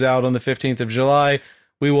episode comes out on the 15th of July,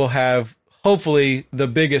 we will have hopefully the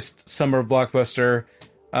biggest summer blockbuster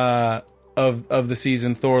of the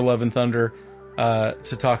season, Thor: Love and Thunder,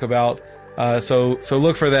 to talk about. So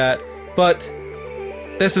look for that. But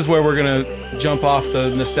this is where we're going to jump off the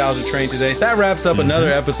nostalgia train today. That wraps up another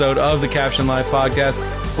episode of the Caption Live podcast.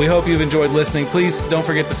 We hope you've enjoyed listening. Please don't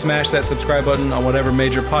forget to smash that subscribe button on whatever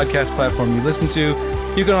major podcast platform you listen to.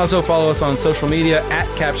 You can also follow us on social media at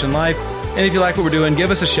Caption Life. And if you like what we're doing, give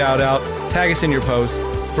us a shout out, tag us in your posts.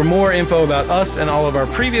 For more info about us and all of our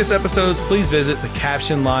previous episodes, please visit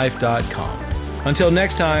thecaptionlife.com. Until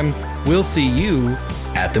next time, we'll see you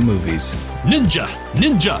at the movies. Ninja,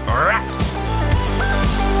 rap!